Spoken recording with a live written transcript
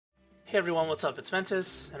Hey everyone, what's up? It's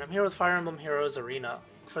Ventus, and I'm here with Fire Emblem Heroes Arena.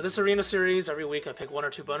 For this Arena series, every week I pick one or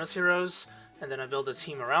two bonus heroes, and then I build a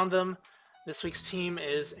team around them. This week's team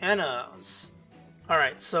is Anna's.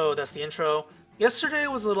 Alright, so that's the intro. Yesterday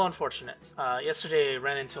was a little unfortunate. Yesterday I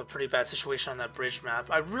ran into a pretty bad situation on that bridge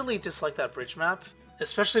map. I really dislike that bridge map,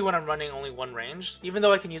 especially when I'm running only one range. Even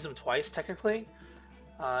though I can use them twice, technically,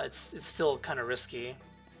 it's still kind of risky.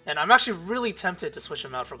 And I'm actually really tempted to switch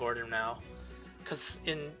him out for Gordon now. Because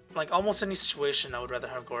in like almost any situation, I would rather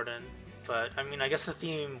have Gordon. But I mean, I guess the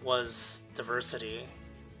theme was diversity,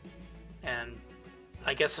 and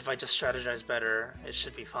I guess if I just strategize better, it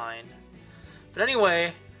should be fine. But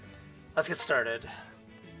anyway, let's get started.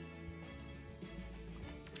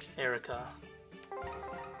 Erica.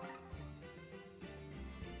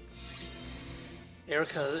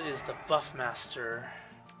 Erica is the buff master.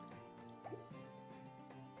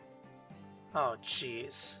 Oh,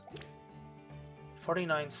 jeez.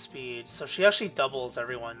 49 speed, so she actually doubles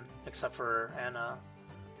everyone except for Anna.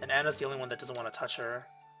 And Anna's the only one that doesn't want to touch her.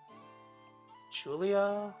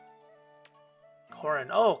 Julia? Corrin.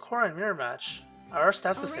 Oh, Corrin, mirror match. Are our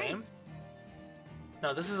stats the same?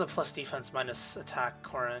 No, this is a plus defense minus attack,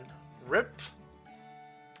 Corrin. Rip?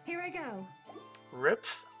 Here I go. Rip?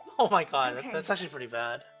 Oh my god, Okay. that's actually pretty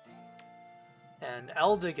bad. And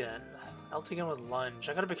Eldigan. Eldigan with lunge.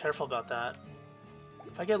 I gotta be careful about that.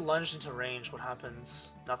 If I get lunged into range, what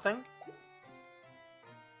happens? Nothing?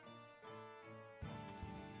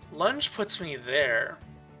 Lunge puts me there.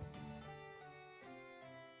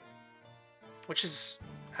 Which is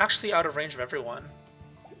actually out of range of everyone.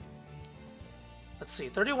 Let's see,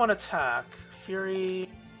 31 attack, Fury...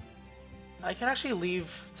 I can actually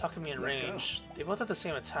leave Takumi in range. They both have the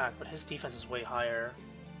same attack, but his defense is way higher.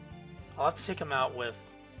 I'll have to take him out with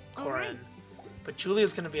Corrin. But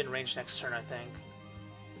Julia's going to be in range next turn, I think.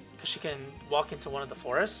 Because she can walk into one of the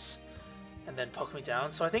forests and then poke me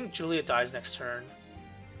down. So I think Julia dies next turn.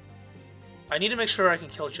 I need to make sure I can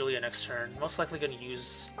kill Julia next turn. Most likely going to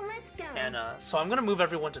use Anna. So I'm going to move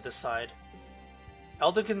everyone to this side.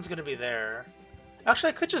 Eldigan's going to be there. Actually,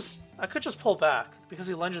 I could just pull back because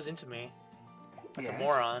he lunges into me like a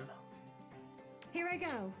moron. Here I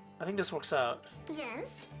go. I think this works out.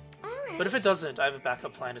 Yes. All right. But if it doesn't, I have a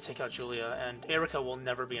backup plan to take out Julia, and Erica will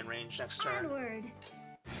never be in range next turn. Onward.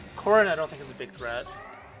 Corrin I don't think is a big threat.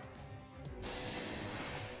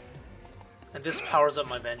 And this powers up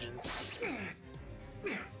my vengeance.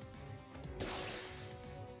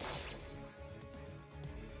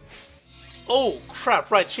 Oh,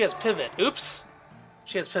 crap, right, she has pivot. Oops!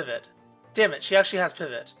 She has pivot. Damn it, she actually has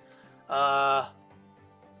pivot.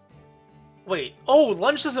 Wait. Oh,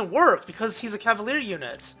 lunge doesn't work because he's a cavalier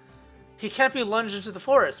unit. He can't be lunged into the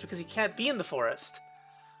forest because he can't be in the forest.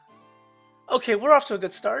 Okay, we're off to a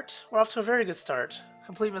good start. We're off to a very good start.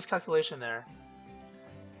 Complete miscalculation there.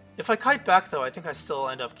 If I kite back, though, I think I still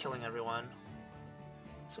end up killing everyone.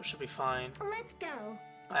 So it should be fine. Let's go.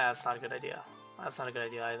 Ah, that's not a good idea. That's not a good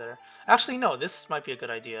idea either. Actually, no, this might be a good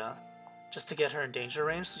idea. Just to get her in danger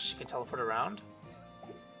range so she can teleport around.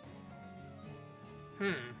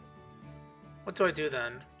 What do I do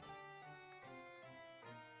then?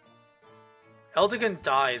 Eldigan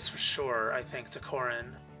dies for sure, I think, to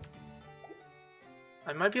Corrin.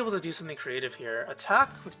 I might be able to do something creative here. Attack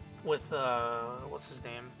with what's his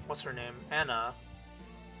name? What's her name? Anna.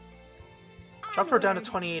 Drop her down to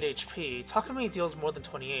 28 HP. Takumi deals more than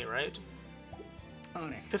 28, right?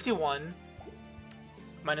 51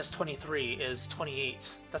 minus 23 is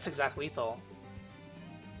 28. That's exact lethal.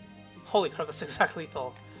 Holy crap, that's exact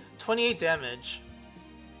lethal. 28 damage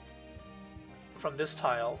from this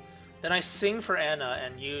tile. Then I sing for Anna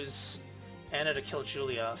and use Anna to kill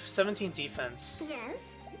Julia. 17 defense. Yes.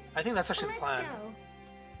 I think that's actually the plan. Go.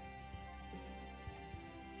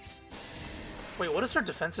 Wait, what is her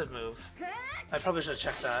defensive move? I probably should have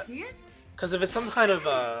checked that. Because if it's some kind of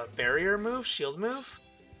barrier move, shield move...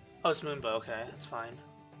 Oh, it's Moonbow, okay, that's fine.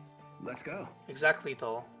 Let's go. Exact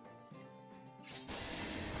lethal.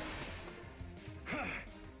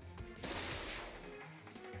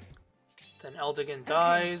 Then Eldigan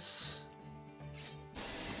dies.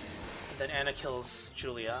 And then Anna kills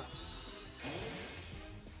Julia.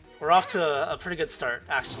 We're off to a pretty good start,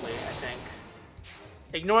 actually, I think.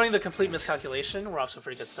 Ignoring the complete miscalculation, we're off to a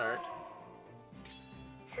pretty good start.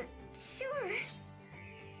 Sure.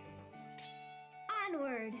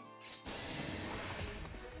 Onward.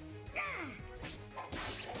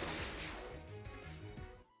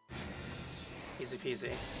 Easy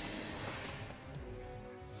peasy.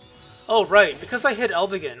 Oh, right, because I hit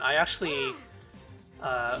Eldigan, I actually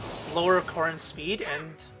lower Corrin's speed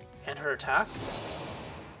and her attack.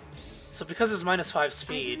 So because it's -5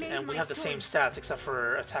 speed, made and we my have the same choice. stats except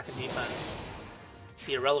for attack and defense,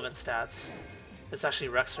 the irrelevant stats, it's actually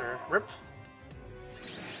Rexer. Rip.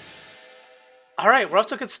 Alright, we're off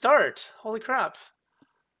to a good start. Holy crap.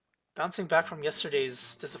 Bouncing back from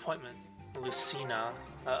yesterday's disappointment. Lucina.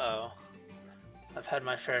 Uh-oh. I've had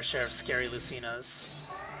my fair share of scary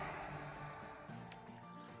Lucinas.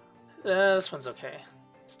 This one's okay.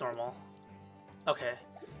 It's normal. Okay.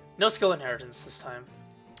 No skill inheritance this time.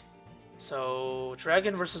 So,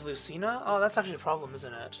 Dragon versus Lucina? Oh, that's actually a problem,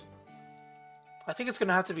 isn't it? I think it's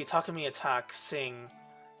gonna have to be Takumi attack, Sing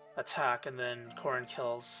attack, and then Korin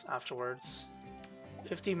kills afterwards.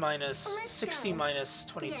 50 minus Let's 60 go. minus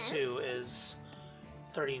 22 is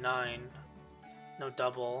 39. No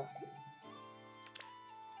double.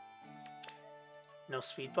 No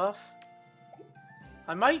speed buff.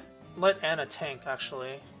 I might let Anna tank,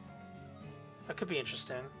 actually. That could be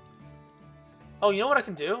interesting. Oh, you know what I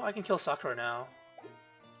can do? I can kill Sakura now.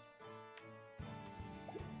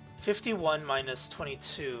 51 minus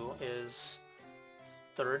 22 is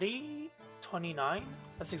 30? 29?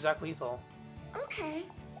 That's exact lethal. Okay.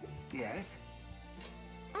 Yes?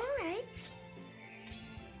 Alright.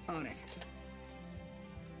 On it.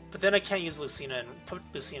 But then I can't use Lucina and put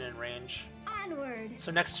Lucina in range. Onward. So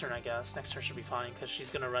next turn, I guess. Next turn should be fine, because she's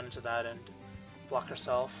going to run into that and block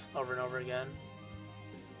herself over and over again.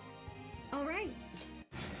 Alright.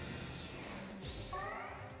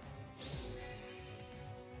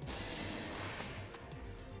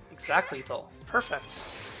 Exact lethal. Perfect.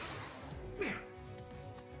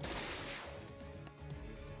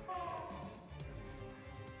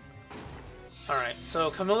 Alright, so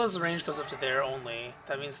Camilla's range goes up to there only.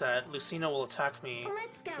 That means that Lucina will attack me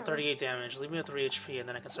Let's go. for 38 damage, leave me with 3 HP, and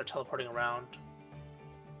then I can start teleporting around.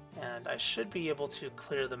 And I should be able to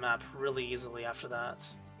clear the map really easily after that.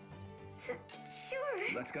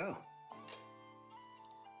 Sure. Let's go.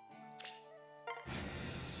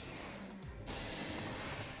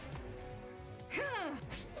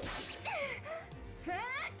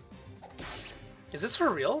 Is this for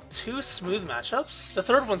real? 2 smooth matchups? The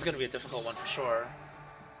third one's going to be a difficult one for sure.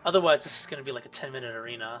 Otherwise, this is going to be like a 10-minute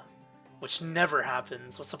arena, which never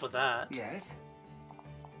happens. What's up with that? Yes?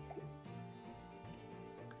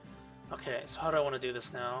 Okay, so how do I want to do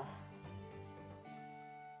this now?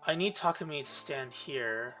 I need Takumi to stand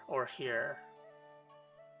here or here,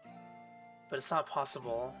 but it's not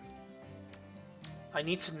possible. I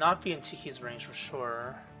need to not be in Tiki's range for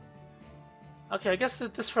sure. Okay, I guess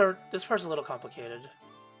that this part's a little complicated.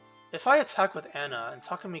 If I attack with Anna and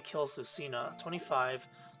Takumi kills Lucina, 25,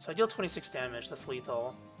 so I deal 26 damage, that's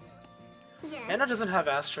lethal. Yes. Anna doesn't have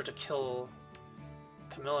Astra to kill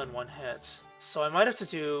Camilla in one hit, so I might have to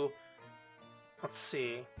do, let's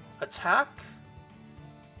see, attack?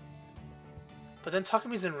 But then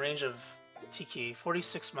Takumi's in range of Tiki.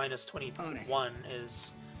 46 minus 21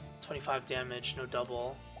 is 25 damage, no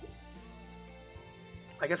double.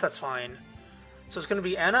 I guess that's fine. So it's going to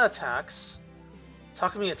be Anna attacks,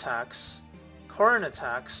 Takumi attacks, Korin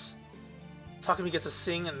attacks, Takumi gets a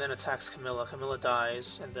Sing and then attacks Camilla. Camilla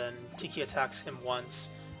dies, and then Tiki attacks him once.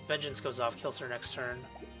 Vengeance goes off, kills her next turn.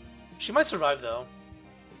 She might survive though.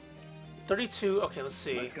 32, okay, let's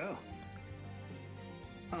see. Let's go.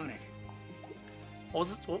 On it. What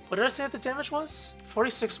was it? What did I say that the damage was?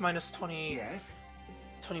 46 minus 20. Yes?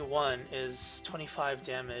 21 is 25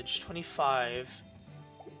 damage. 25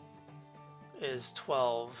 is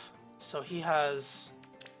 12. So he has...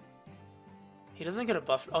 He doesn't get a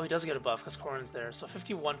buff. Oh, he does get a buff because Korin's there. So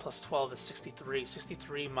 51 plus 12 is 63.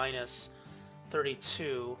 63 minus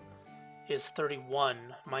 32 is 31.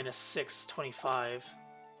 Minus 6 is 25.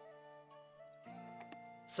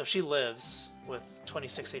 So she lives with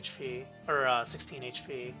 26 HP. Or 16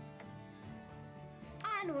 HP.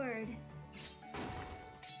 Onward.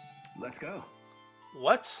 Let's go.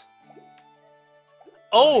 What?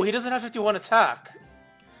 Oh, he doesn't have 51 attack.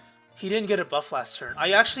 He didn't get a buff last turn.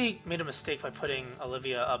 I actually made a mistake by putting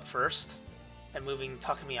Olivia up first and moving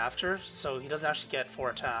Takumi after, so he doesn't actually get 4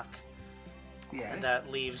 attack. Yes? And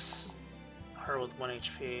that leaves her with 1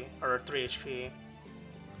 HP, or 3 HP.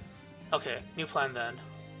 Okay, new plan then.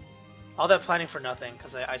 All that planning for nothing,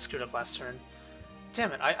 because I screwed up last turn.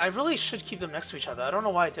 Damn it, I really should keep them next to each other. I don't know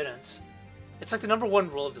why I didn't. It's like the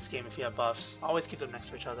 #1 rule of this game if you have buffs. Always keep them next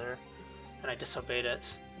to each other. And I disobeyed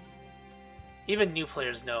it. Even new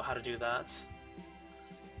players know how to do that.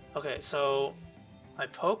 Okay, so I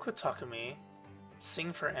poke with Takumi,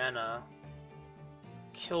 Sing for Anna,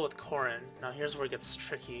 kill with Korin. Now here's where it gets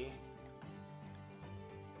tricky.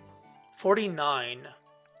 49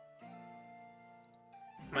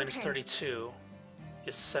 minus Okay. 32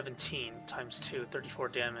 is 17 times 2, 34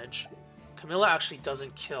 damage. Camilla actually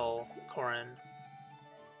doesn't kill Corrin,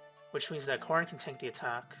 which means that Corrin can tank the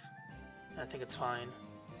attack. I think it's fine.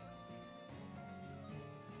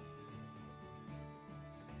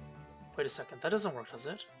 Wait a second, that doesn't work, does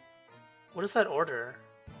it? What is that order?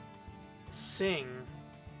 Sing.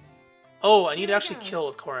 Oh, I need to actually kill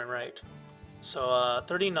with Corrin, right? So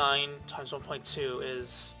 39 times 1.2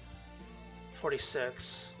 is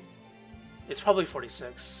 46. It's probably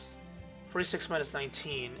 46. 46 minus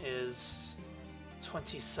 19 is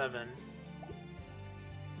 27.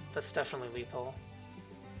 That's definitely lethal.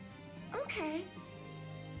 Okay.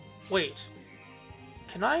 Wait.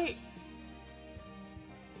 Can I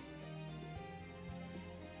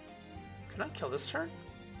kill this turn?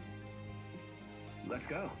 Let's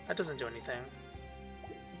go. That doesn't do anything.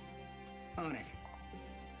 On it.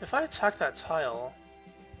 If I attack that tile...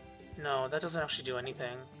 No, that doesn't actually do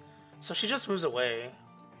anything. So she just moves away.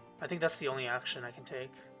 I think that's the only action I can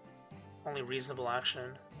take. Only reasonable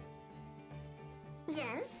action.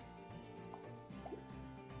 Yes.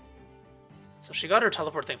 So she got her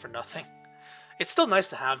teleport thing for nothing. It's still nice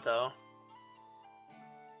to have, though.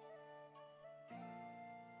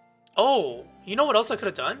 Oh! You know what else I could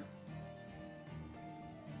have done?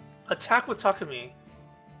 Attack with Takumi.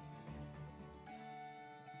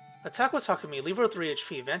 Attack with Takumi, leave her with 3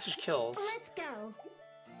 HP, Vantage kills. Let's go.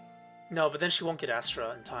 No, but then she won't get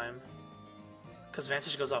Astra in time. Because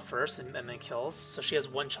Vantage goes off first and then kills, so she has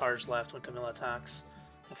 1 charge left when Camilla attacks.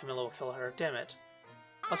 And Camilla will kill her. Damn it.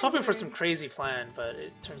 I was hoping for some crazy plan, but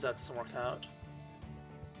it turns out it doesn't work out.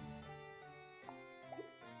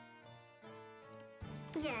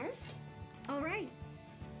 Yes. All right.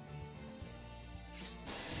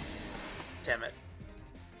 Damn it.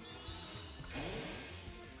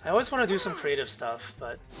 I always want to do some creative stuff,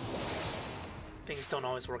 but things don't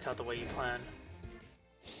always work out the way you plan.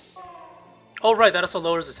 Oh right, that also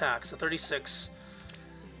lowers attack, so 36.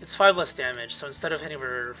 It's 5 less damage, so instead of hitting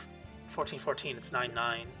her 14-14, it's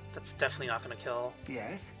 9-9. That's definitely not going to kill.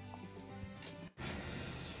 Yes.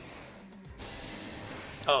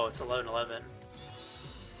 Oh, it's 11-11.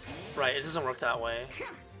 Right, it doesn't work that way.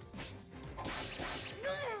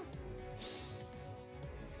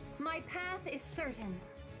 My path is certain.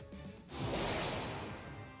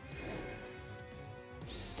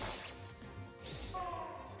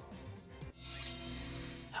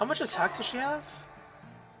 How much attack does she have?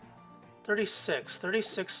 36.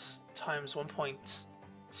 36 times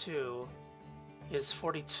 1.2 is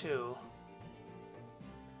 42.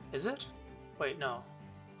 Is it? Wait, no.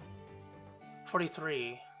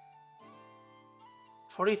 43.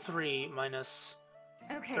 43 minus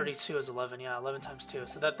 32 is 11. Yeah, 11 times 2.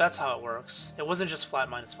 So that's how it works. It wasn't just flat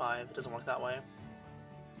minus 5. It doesn't work that way.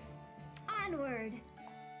 Onward.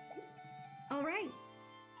 All right.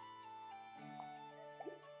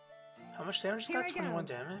 How much damage is Here that? I 21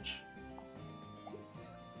 go. damage?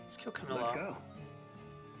 Let's kill Camilla. Let's go.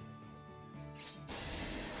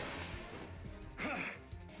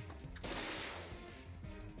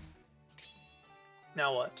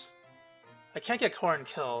 Now what? I can't get Corrin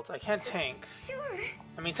killed. I can't tank. Sure.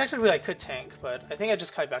 I mean, technically I could tank, but I think I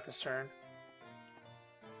just kite back this turn.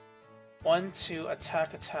 1, 2,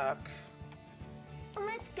 attack, attack.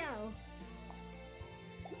 Let's go.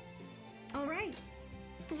 All right.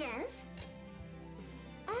 Yes.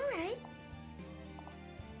 All right.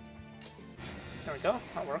 There we go.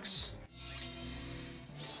 That works.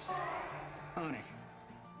 On it.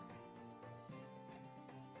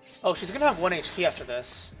 Oh, she's gonna have 1 HP after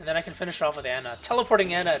this, and then I can finish her off with Anna.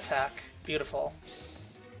 Teleporting Anna attack. Beautiful.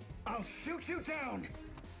 I'll shoot you down.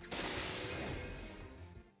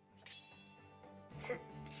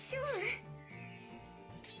 Sure.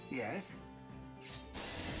 Yes.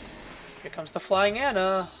 Here comes the flying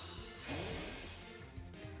Anna.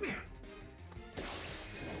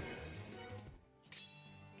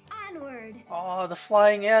 Onward. Oh, the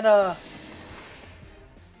flying Anna.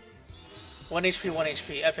 1 HP, 1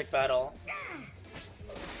 HP. Epic battle.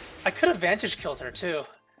 I could have Vantage killed her, too.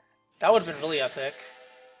 That would have been really epic.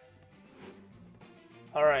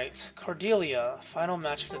 Alright, Cordelia. Final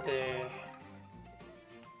match of the day.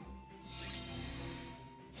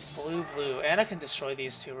 Blue, blue. Anna can destroy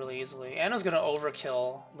these two really easily. Anna's gonna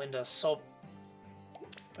overkill Linda so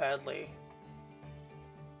badly.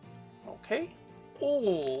 Okay.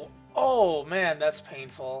 Oh, oh man, that's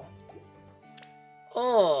painful.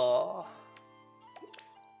 Oh.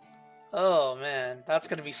 Oh man, that's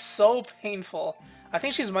gonna be so painful. I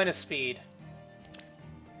think she's minus speed.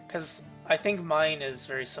 Because I think mine is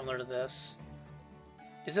very similar to this.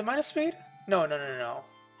 Is it minus speed? No, no, no, no, no.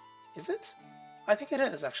 Is it? I think it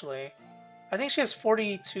is, actually. I think she has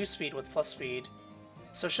 42 speed with plus speed.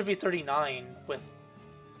 So it should be 39 with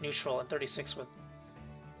neutral and 36 with...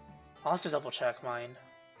 I'll have to double check mine.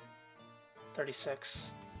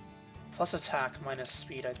 36. Plus attack minus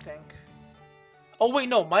speed, I think. Oh wait,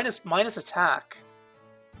 no, minus attack.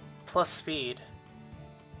 Plus speed.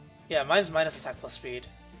 Yeah, mine's minus attack plus speed.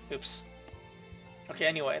 Oops. Okay,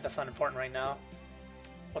 anyway, that's not important right now.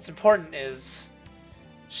 What's important is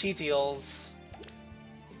she deals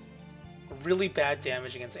really bad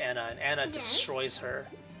damage against Anna, and Anna destroys her.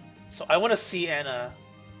 So I want to see Anna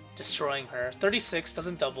destroying her. 36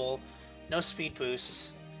 doesn't double, no speed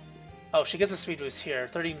boosts. Oh, she gets a speed boost here.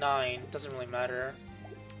 39 doesn't really matter.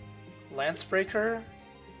 Lancebreaker,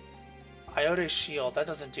 Iota's shield, that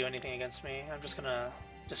doesn't do anything against me. I'm just gonna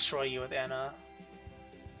destroy you with Anna.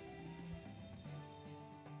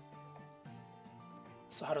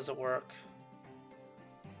 So how does it work?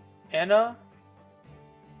 Anna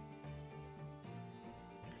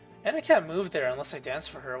can't move there unless I dance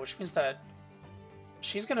for her, which means that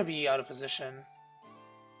she's gonna be out of position.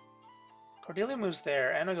 Cordelia moves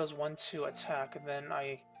there, Anna goes 1-2 attack, and then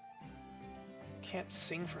I can't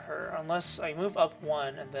sing for her unless I move up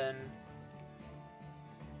 1 and then...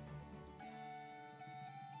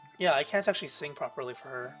 Yeah, I can't actually sing properly for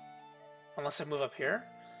her unless I move up here.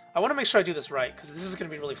 I want to make sure I do this right, because this is going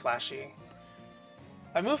to be really flashy.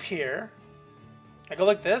 I move here, I go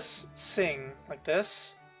like this, sing like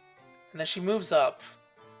this, and then she moves up,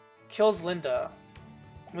 kills Linda,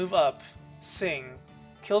 move up, sing,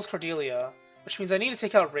 kills Cordelia, which means I need to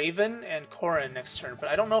take out Raven and Corrin next turn, but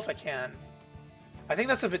I don't know if I can. I think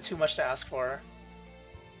that's a bit too much to ask for.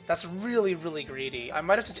 That's really, really greedy. I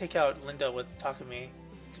might have to take out Linda with Takumi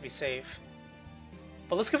to be safe.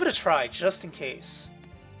 But let's give it a try, just in case.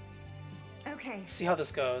 Okay. See how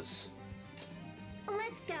this goes.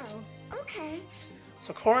 Let's go. Okay.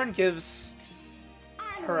 So Corrin gives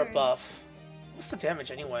her a Onward. buff. What's the damage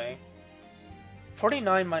anyway?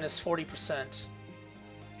 49 minus 40%.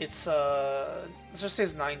 It's, let's just say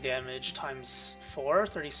it's 9 damage times 4,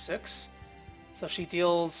 36. So she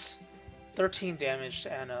deals 13 damage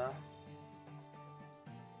to Anna.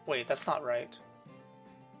 Wait, that's not right.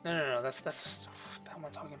 No, that's what am I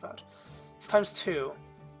talking about? It's times 2.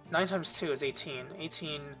 9 times 2 is 18.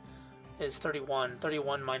 18 is 31.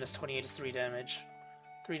 31 minus 28 is 3 damage.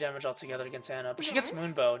 3 damage altogether against Anna. But she gets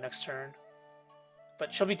Moonbow next turn.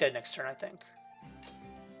 But she'll be dead next turn, I think.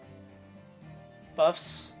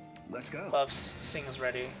 Buffs. Let's go. Buffs. Sing is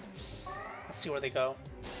ready. Let's see where they go.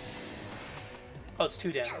 Oh, it's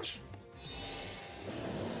 2 damage.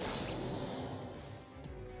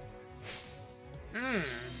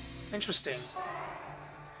 Interesting.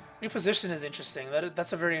 Reposition is interesting.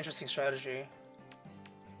 That's a very interesting strategy.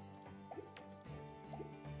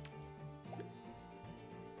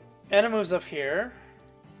 Anna moves up here.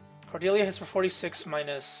 Cordelia hits for 46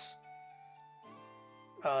 minus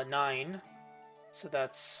 9. So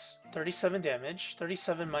that's 37 damage.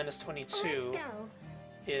 37 minus 22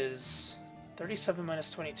 is... 37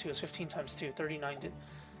 minus 22 is 15 times 2. 30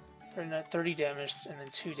 damage and then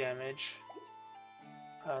 2 damage.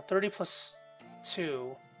 30 plus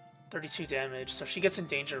 2, 32 damage. So she gets in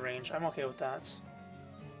danger range. I'm okay with that.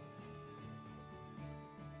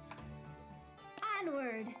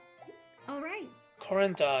 Onward. All right.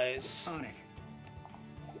 Corrin dies. On it.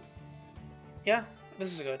 Yeah,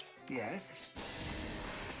 this is good. Yes.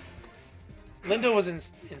 Linda was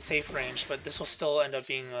in safe range, but this will still end up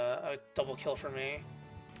being a double kill for me.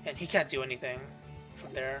 And he can't do anything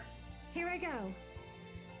from there. Here I go.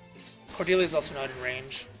 Cordelia's also not in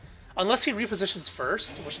range. Unless he repositions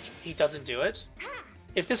first, which he doesn't do it.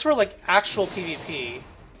 If this were like actual PvP,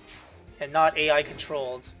 and not AI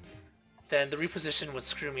controlled, then the reposition would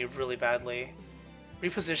screw me really badly.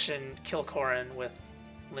 Reposition, kill Corrin with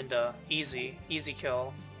Linda. Easy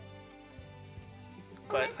kill.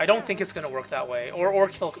 But I don't think it's gonna work that way. Or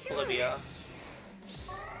kill Olivia.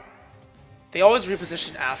 They always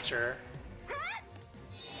reposition after.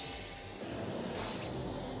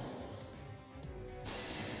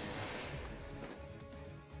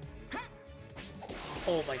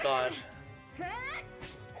 Oh my god.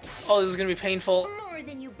 Oh, this is gonna be painful. More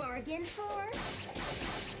than you bargained for.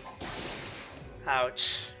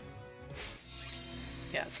 Ouch.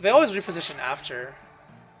 Yeah, so they always reposition after.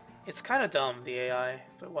 It's kind of dumb, the AI,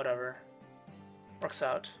 but whatever. Works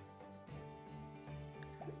out.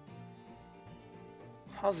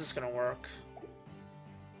 How's this gonna work?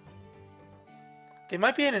 They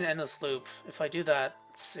might be in an endless loop. If I do that,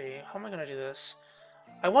 let's see. How am I gonna do this?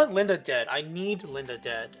 I want Linda dead. I need Linda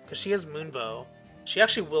dead, because she has Moonbow. She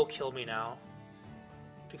actually will kill me now.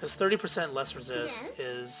 Because 30% less resist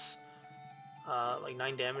is like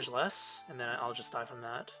 9 damage less, and then I'll just die from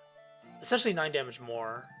that. Essentially 9 damage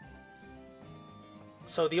more.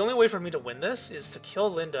 So the only way for me to win this is to kill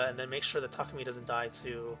Linda and then make sure that Takumi doesn't die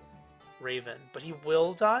to Raven. But he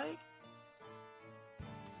will die?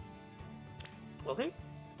 Will he?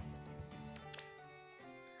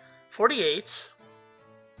 48.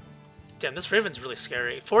 Damn, this Raven's really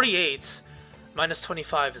scary. 48 minus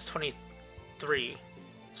 25 is 23.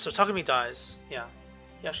 So Takumi dies. Yeah.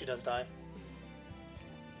 Yeah, she does die.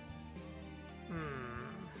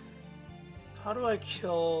 How do I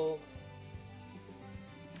kill...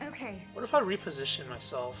 Okay. What if I reposition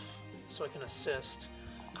myself so I can assist?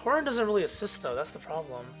 Korin doesn't really assist though, that's the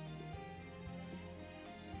problem.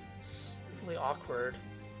 It's really awkward.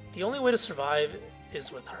 The only way to survive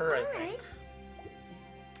is with her, I think.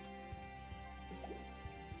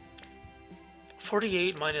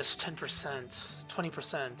 48 minus 10%,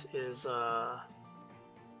 20% is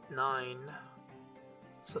 9.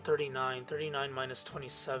 So 39. 39 minus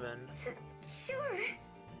 27. Sure.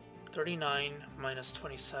 39 minus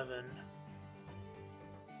 27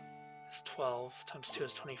 is 12. Times 2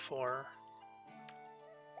 is 24.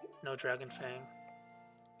 No Dragon Fang.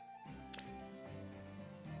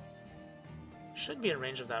 Should be in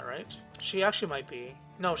range of that, right? She actually might be.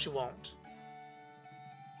 No, she won't.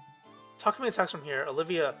 Takumi attacks from here.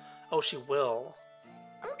 Olivia... Oh, she will.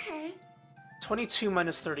 Okay. 22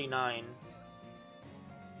 minus 39.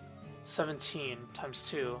 17 times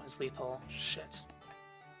 2 is lethal. Shit.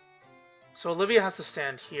 So Olivia has to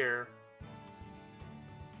stand here.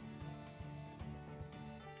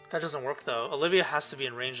 That doesn't work though. Olivia has to be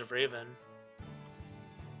in range of Raven.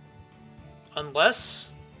 Unless...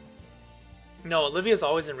 No, Olivia's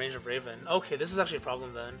always in range of Raven. Okay, this is actually a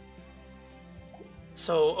problem then.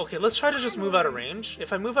 So, okay, let's try to just move out of range.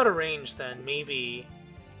 If I move out of range, then maybe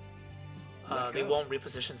they won't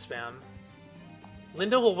reposition spam.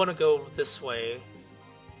 Linda will want to go this way,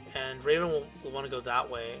 and Raven will want to go that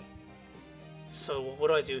way. So what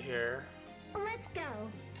do I do here? Let's go.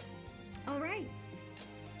 All right.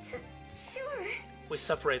 Sure. We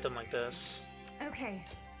separate them like this. Okay.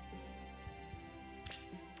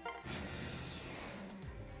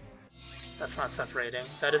 That's not separating.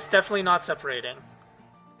 That is definitely not separating.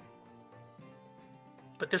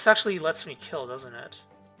 But this actually lets me kill, doesn't it?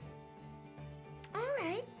 All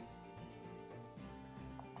right.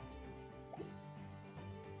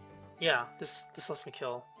 Yeah, this lets me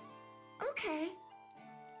kill. Okay.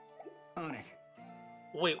 On it.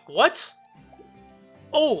 Wait, what?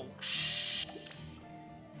 Oh, shh.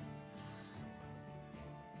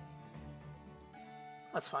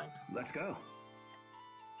 That's fine. Let's go.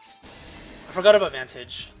 I forgot about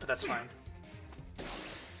Vantage, but that's fine.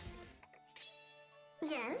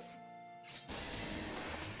 Yes.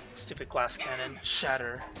 Stupid glass cannon.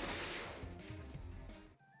 Shatter.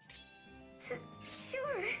 Sure.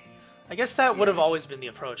 I guess that would have always been the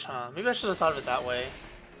approach, huh? Maybe I should have thought of it that way.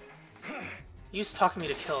 Use Takumi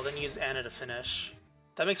to kill, then use Anna to finish.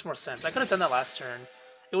 That makes more sense. I could have done that last turn.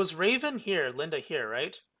 It was Raven here, Linda here,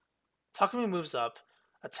 right? Takumi moves up.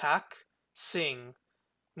 Attack. Sing.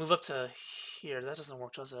 Move up to here. That doesn't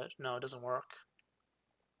work, does it? No, it doesn't work.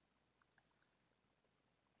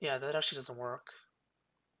 Yeah, that actually doesn't work.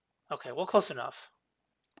 Okay, well, close enough.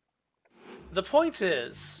 The point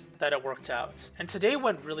is that it worked out, and today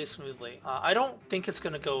went really smoothly. I don't think it's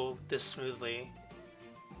going to go this smoothly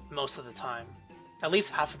most of the time. At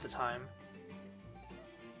least half of the time.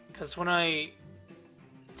 Because when I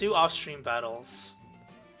do off-stream battles,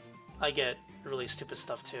 I get really stupid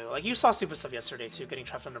stuff too. Like, you saw stupid stuff yesterday too, getting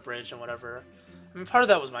trapped on a bridge and whatever. I mean, part of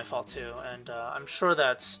that was my fault too, and I'm sure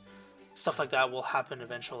that stuff like that will happen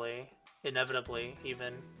eventually, inevitably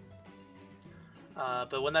even.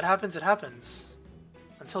 But when that happens, it happens.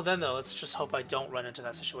 Until then though, let's just hope I don't run into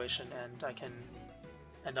that situation and I can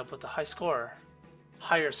end up with a high score.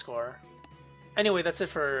 Higher score. Anyway, that's it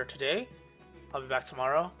for today. I'll be back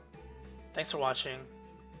tomorrow. Thanks for watching,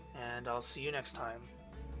 and I'll see you next time.